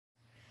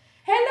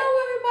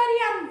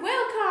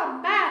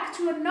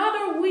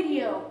another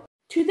video.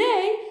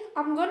 Today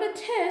I'm gonna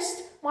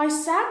test my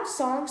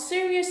Samsung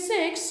Series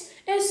 6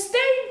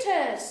 stain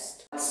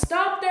test.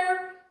 Stop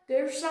there,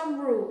 there's some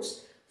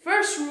rules.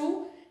 First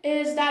rule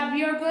is that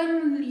we are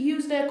going to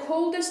use the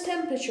coldest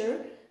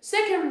temperature.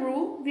 Second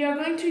rule, we are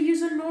going to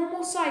use a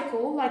normal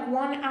cycle like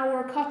 1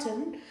 hour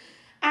cotton.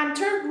 And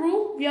third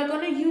rule, we are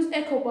going to use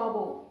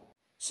EcoBubble.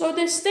 So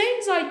the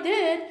stains I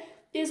did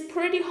is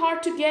pretty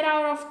hard to get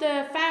out of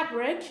the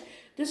fabric.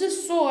 This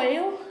is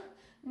soil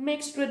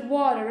mixed with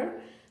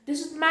water.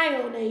 This is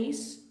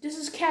mayonnaise. This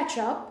is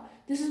ketchup.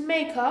 This is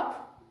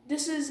makeup.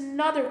 This is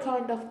another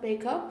kind of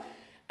makeup.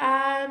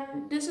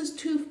 And this is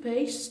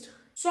toothpaste.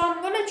 So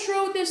I'm gonna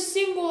throw this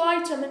single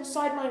item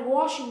inside my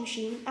washing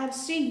machine and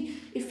see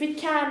if it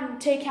can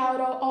take out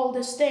all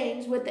the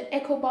stains with the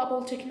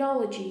EcoBubble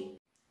technology.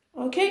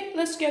 Okay,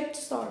 let's get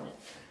started.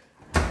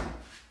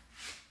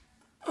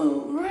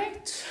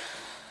 Alright,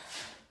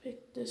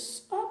 pick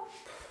this up,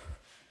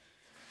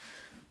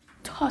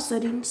 toss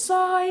it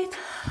inside,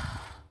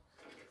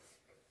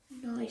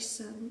 nice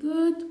and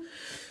good.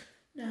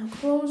 Now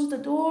close the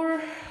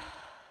door,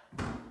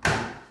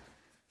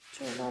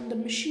 turn on the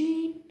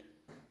machine.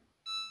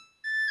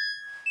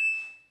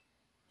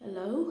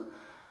 Hello,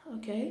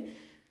 okay.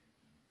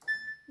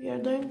 We are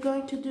then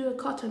going to do a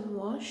cotton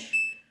wash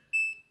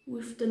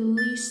with the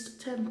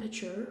least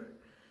temperature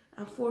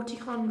and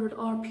 1400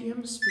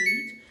 RPM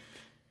speed,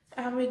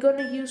 and we're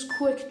gonna use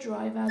quick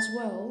drive as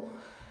well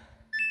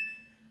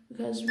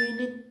because we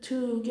need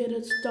to get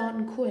it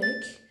done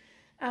quick,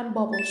 and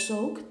bubble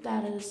soak,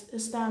 that is, it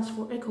stands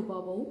for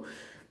EcoBubble.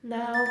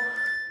 Now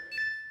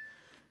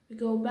we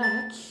go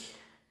back.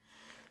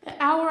 1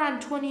 hour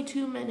and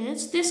 22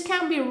 minutes. This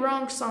can be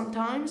wrong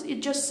sometimes.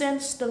 It just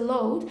sends the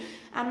load,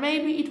 and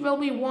maybe it will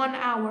be 1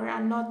 hour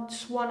and not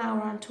 1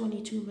 hour and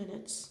 22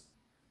 minutes.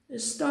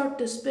 Let's start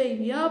this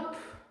baby up.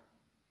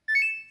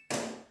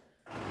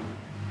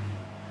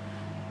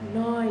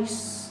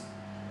 Nice.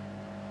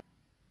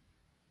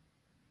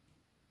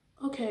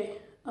 Okay,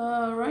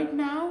 right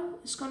now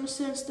it's gonna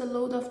sense the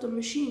load of the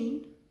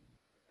machine.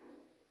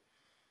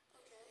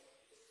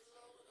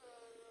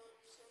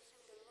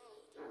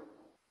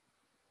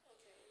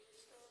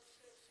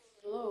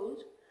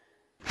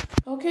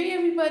 Okay,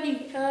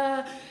 everybody,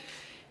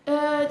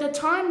 the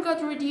time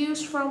got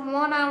reduced from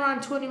 1 hour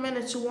and 20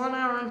 minutes to 1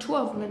 hour and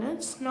 12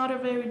 minutes. Not a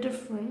very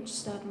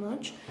difference that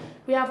much.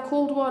 We have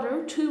cold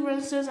water, 2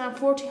 rinses, and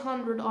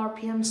 1400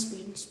 RPM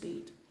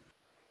speed.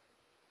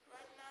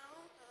 Right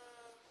now,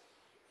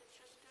 it's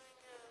just doing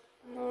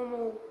a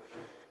normal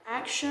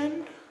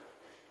action.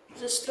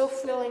 It's still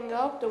filling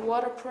up. The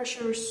water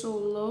pressure is so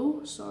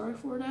low. Sorry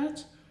for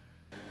that.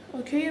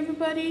 Okay,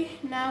 everybody,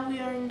 now we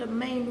are in the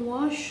main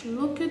wash.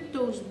 Look at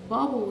those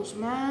bubbles,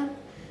 man.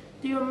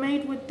 They are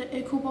made with the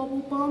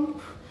EcoBubble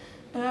pump.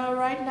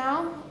 Right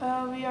now,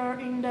 we are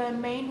in the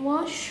main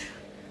wash.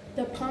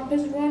 The pump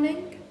is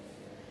running,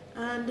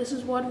 and this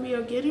is what we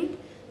are getting.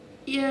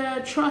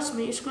 Yeah, trust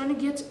me, it's going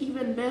to get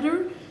even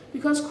better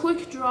because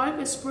quick drive,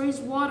 it sprays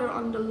water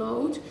on the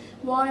load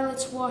while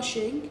it's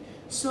washing.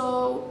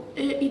 So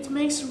it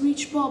makes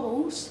rich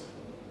bubbles.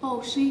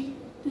 Oh, see,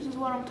 this is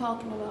what I'm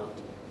talking about.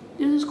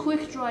 This is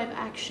quick drive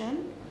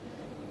action.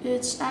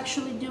 It's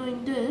actually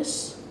doing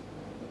this.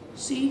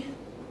 See,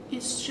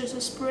 it's just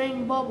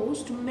spraying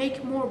bubbles to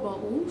make more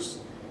bubbles.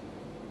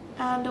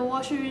 And the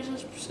washer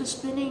is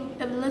spinning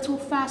a little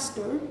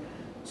faster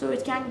so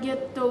it can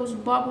get those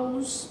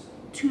bubbles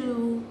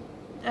to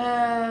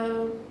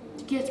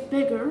get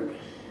bigger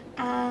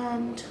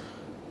and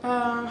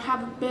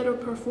have better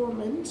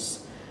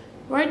performance.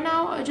 Right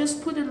now, I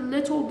just put a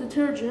little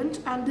detergent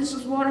and this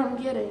is what I'm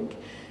getting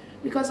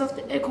because of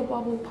the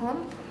EcoBubble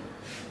pump.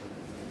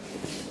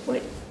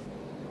 Wait.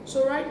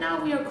 So right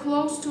now we are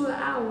close to an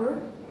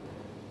hour.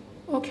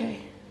 Okay.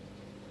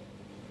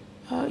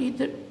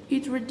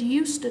 It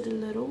reduced it a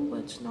little, but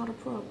it's not a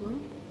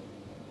problem.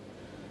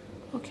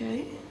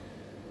 Okay.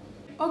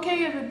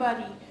 Okay,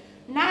 everybody.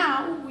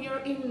 Now we are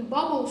in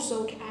bubble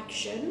soak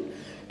action.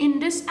 In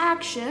this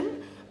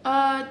action,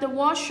 the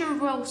washer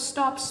will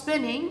stop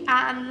spinning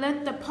and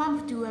let the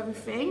pump do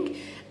everything,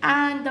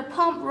 and the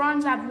pump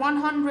runs at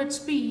 100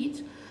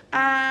 speed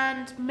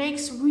and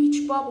makes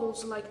rich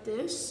bubbles like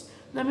this.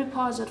 Let me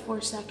pause it for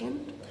a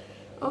second.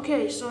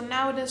 Okay, so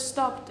now it has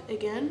stopped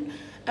again.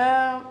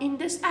 In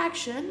this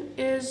action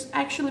is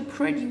actually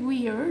pretty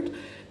weird,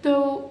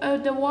 though.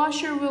 The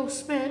washer will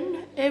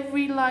spin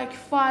every like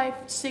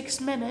 5-6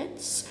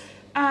 minutes,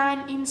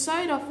 and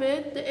inside of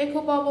it the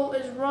EcoBubble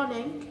is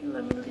running.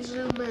 Let me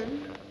zoom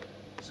in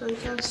so you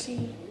can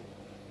see.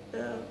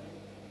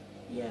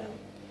 Yeah,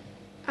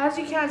 as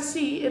you can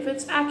see, if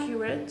it's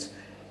accurate,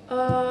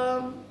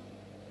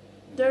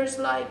 there's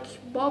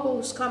like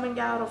bubbles coming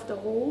out of the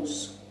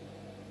holes.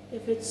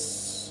 If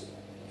it's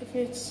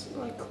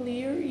like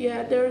clear,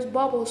 yeah, there's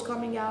bubbles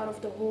coming out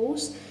of the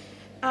holes,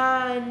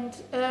 and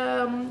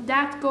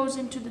that goes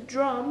into the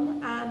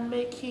drum and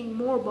making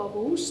more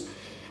bubbles.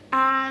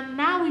 And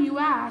now you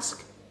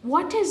ask,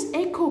 What is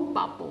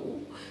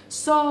EcoBubble?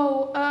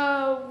 So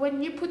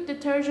when you put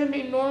detergent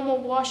in normal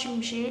washing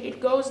machine, it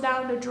goes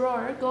down the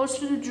drawer, goes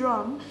to the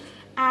drum,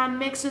 and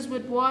mixes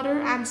with water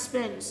and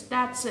spins.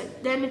 That's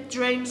it. Then it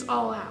drains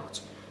all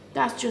out.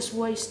 That's just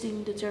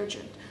wasting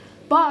detergent.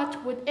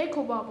 But with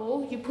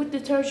EcoBubble, you put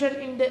detergent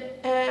in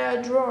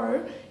the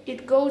drawer,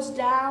 it goes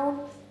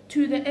down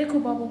to the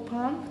EcoBubble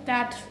pump.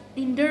 That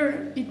in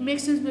there, it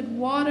mixes with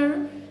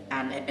water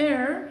and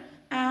air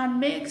and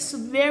makes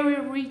very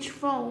rich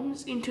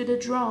foams into the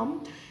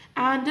drum.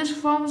 And these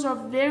foams are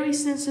very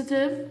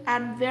sensitive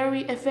and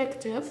very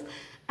effective.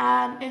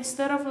 And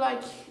instead of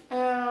like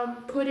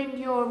putting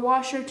your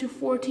washer to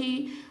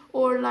 40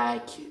 or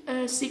like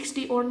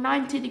 60 or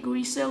 90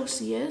 degrees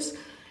Celsius,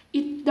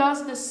 it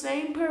does the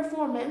same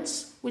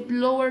performance with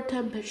lower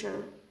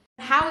temperature.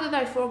 How did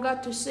I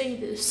forget to say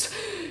this?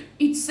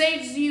 It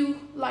saves you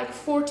like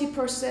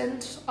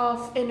 40%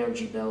 of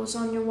energy bills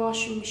on your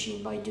washing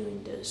machine by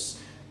doing this.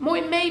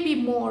 Maybe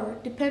more,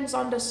 depends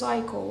on the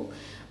cycle.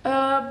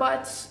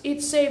 But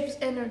it saves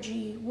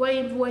energy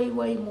way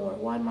more.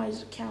 Why my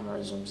camera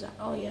zooms out?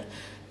 Oh yeah,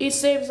 it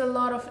saves a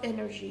lot of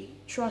energy,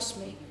 trust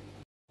me.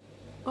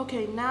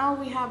 Okay, now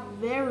we have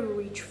very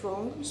rich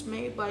foams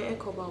made by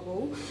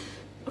EcoBubble.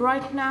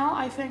 Right now,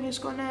 I think it's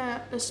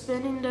gonna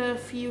spin in a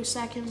few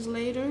seconds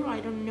later,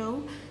 I don't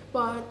know.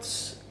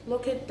 But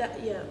look at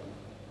that, yeah,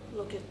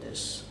 look at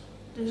this.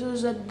 This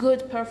is a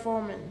good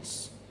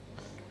performance.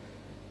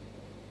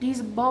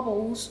 These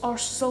bubbles are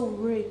so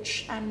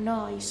rich and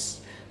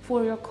nice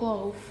for your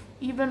clothes.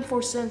 Even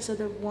for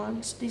sensitive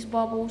ones, these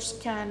bubbles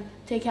can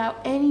take out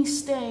any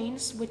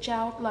stains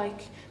without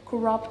like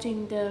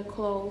corrupting the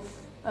clothes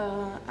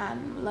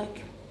and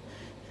like,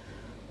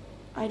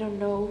 I don't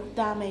know,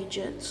 damage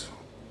it.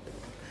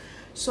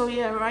 So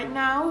yeah, right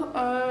now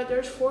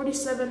there's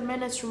 47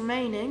 minutes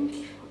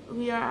remaining.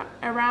 We are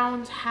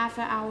around half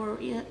an hour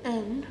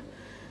in,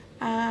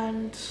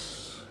 and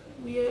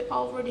we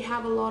already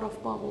have a lot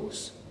of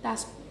bubbles.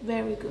 That's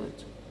very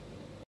good.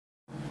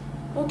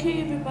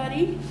 Okay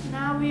everybody,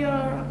 now we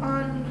are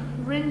on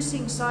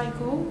rinsing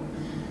cycle,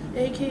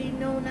 aka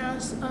known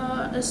as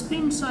a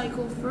spin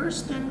cycle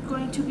first, then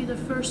going to be the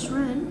first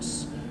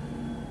rinse.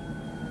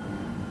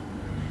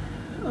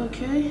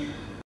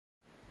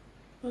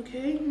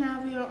 Okay,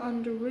 now we are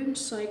on the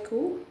rinse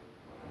cycle.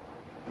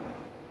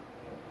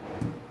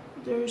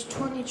 There's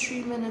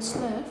 23 minutes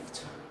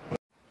left.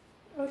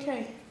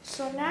 Okay,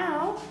 so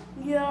now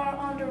we are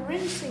on the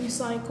rinsing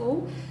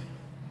cycle,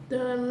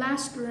 the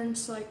last rinse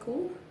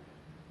cycle.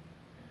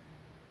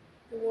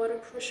 The water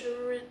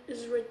pressure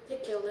is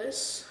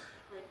ridiculous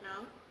right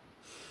now.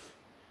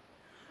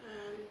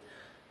 And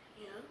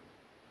yeah.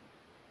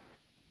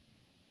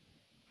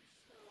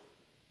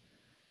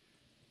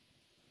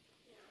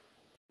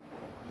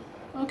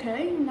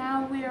 Okay,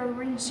 now we are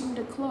rinsing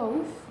the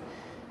cloth,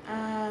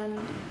 and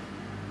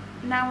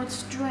now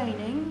it's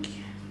draining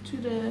to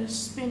the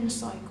spin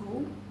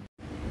cycle.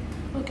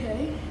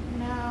 Okay,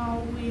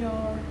 now we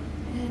are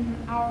in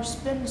our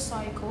spin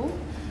cycle.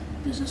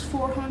 This is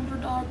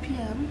 400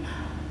 RPM,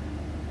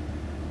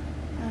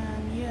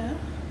 and yeah.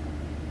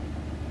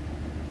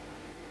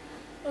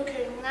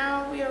 Okay,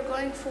 now we are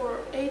going for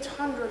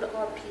 800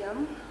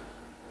 RPM.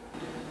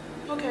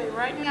 Okay,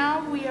 right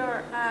now we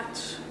are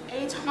at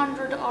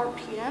 800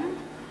 RPM.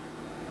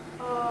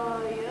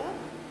 Yeah.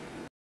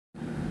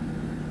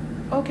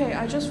 Okay,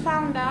 I just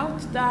found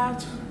out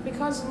that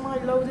because my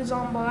load is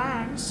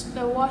unbalanced,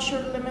 the washer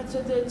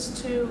limited it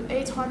to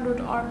 800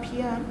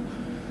 RPM,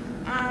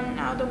 and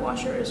now the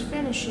washer is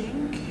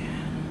finishing.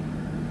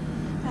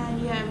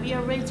 And yeah, we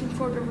are waiting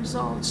for the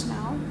results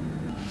now.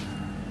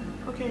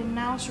 Okay,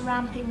 now it's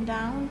ramping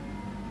down.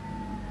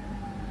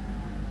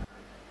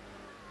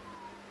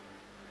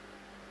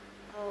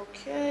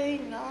 Okay,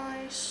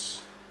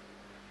 nice.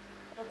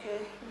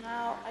 Okay,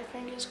 now I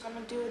think it's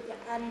gonna do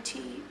the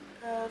anti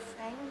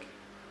thing.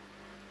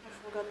 I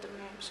forgot the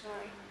name,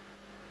 sorry.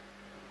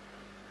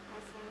 I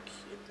think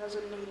it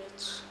doesn't need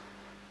it.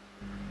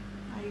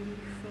 I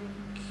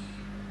think.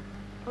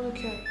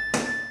 Okay.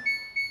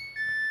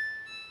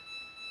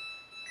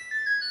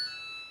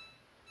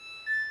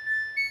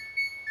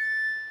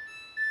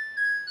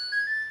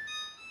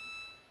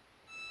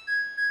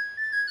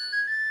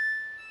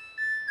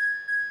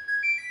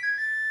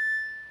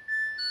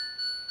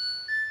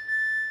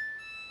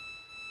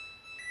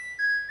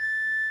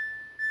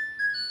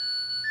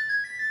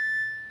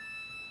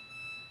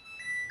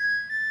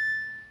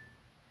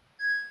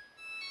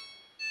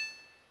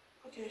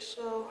 Okay,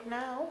 so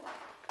now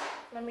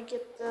let me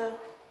get the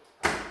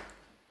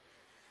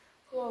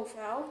cloth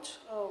out.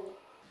 Oh.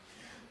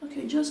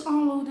 Okay, just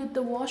unloaded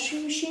the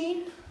washing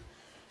machine.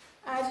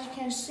 As you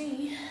can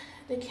see,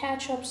 the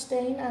ketchup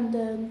stain and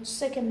the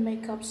second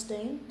makeup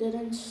stain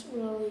didn't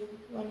really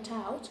went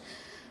out.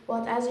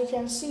 But as you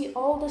can see,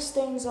 all the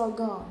stains are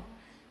gone.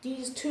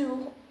 These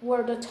two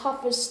were the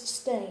toughest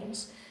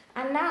stains.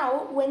 And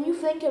now, when you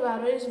think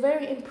about it, it's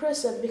very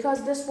impressive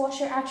because this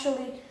washer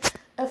actually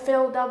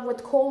filled up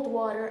with cold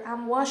water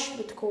and washed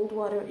with cold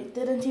water. It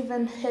didn't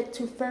even hit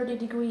to 30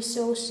 degrees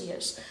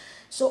Celsius.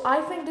 So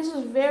I think this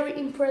is very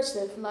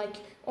impressive, like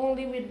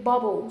only with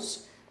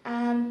bubbles.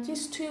 And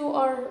these two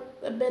are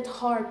a bit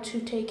hard to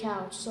take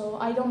out, so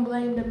I don't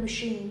blame the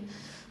machine.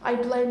 I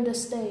blame the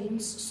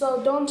stains.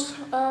 So don't,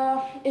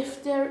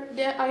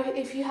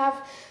 if you have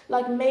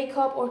like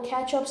makeup or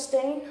ketchup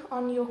stain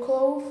on your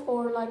clothes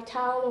or like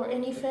towel or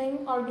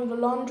anything or in the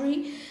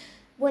laundry,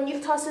 when you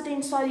toss it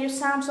inside your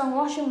Samsung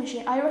washing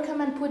machine, I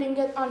recommend putting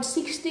it on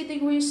 60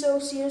 degrees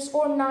Celsius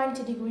or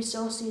 90 degrees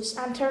Celsius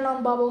and turn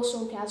on bubble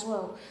soak as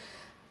well.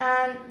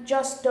 And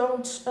just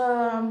don't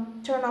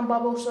turn on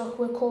bubble soak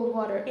with cold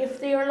water. If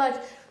they are like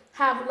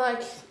have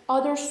like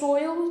other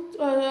soil,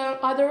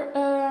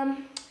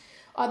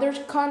 other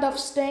kind of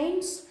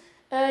stains,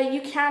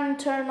 you can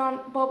turn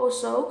on bubble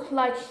soak.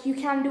 Like you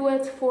can do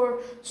it for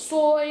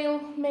soil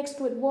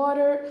mixed with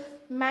water,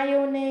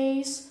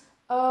 mayonnaise,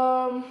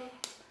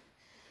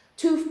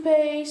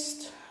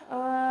 toothpaste,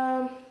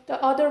 the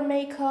other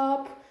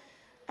makeup,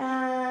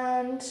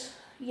 and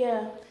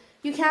yeah.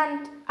 You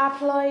can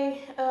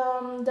apply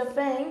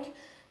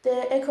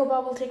the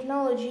EcoBubble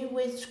technology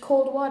with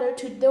cold water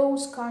to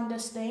those kind of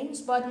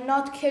stains, but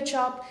not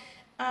ketchup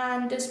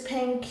and this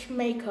pink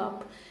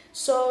makeup.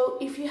 So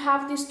if you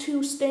have these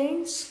two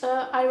stains,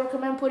 I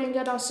recommend putting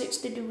it on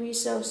 60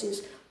 degrees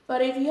Celsius.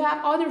 But if you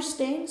have other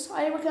stains,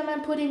 I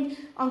recommend putting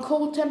on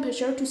cold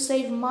temperature to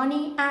save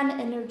money and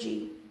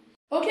energy.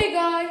 Okay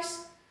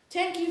guys,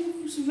 thank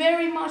you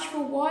very much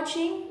for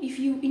watching. If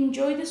you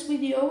enjoyed this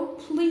video,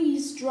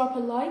 please drop a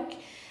like.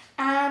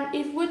 And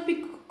it would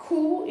be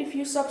cool if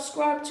you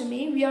subscribe to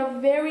me. We are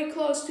very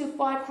close to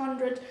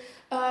 500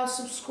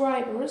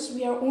 subscribers.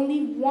 We are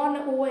only one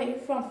away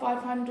from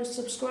 500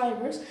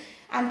 subscribers.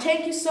 And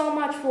thank you so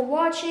much for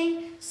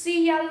watching.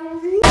 See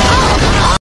ya.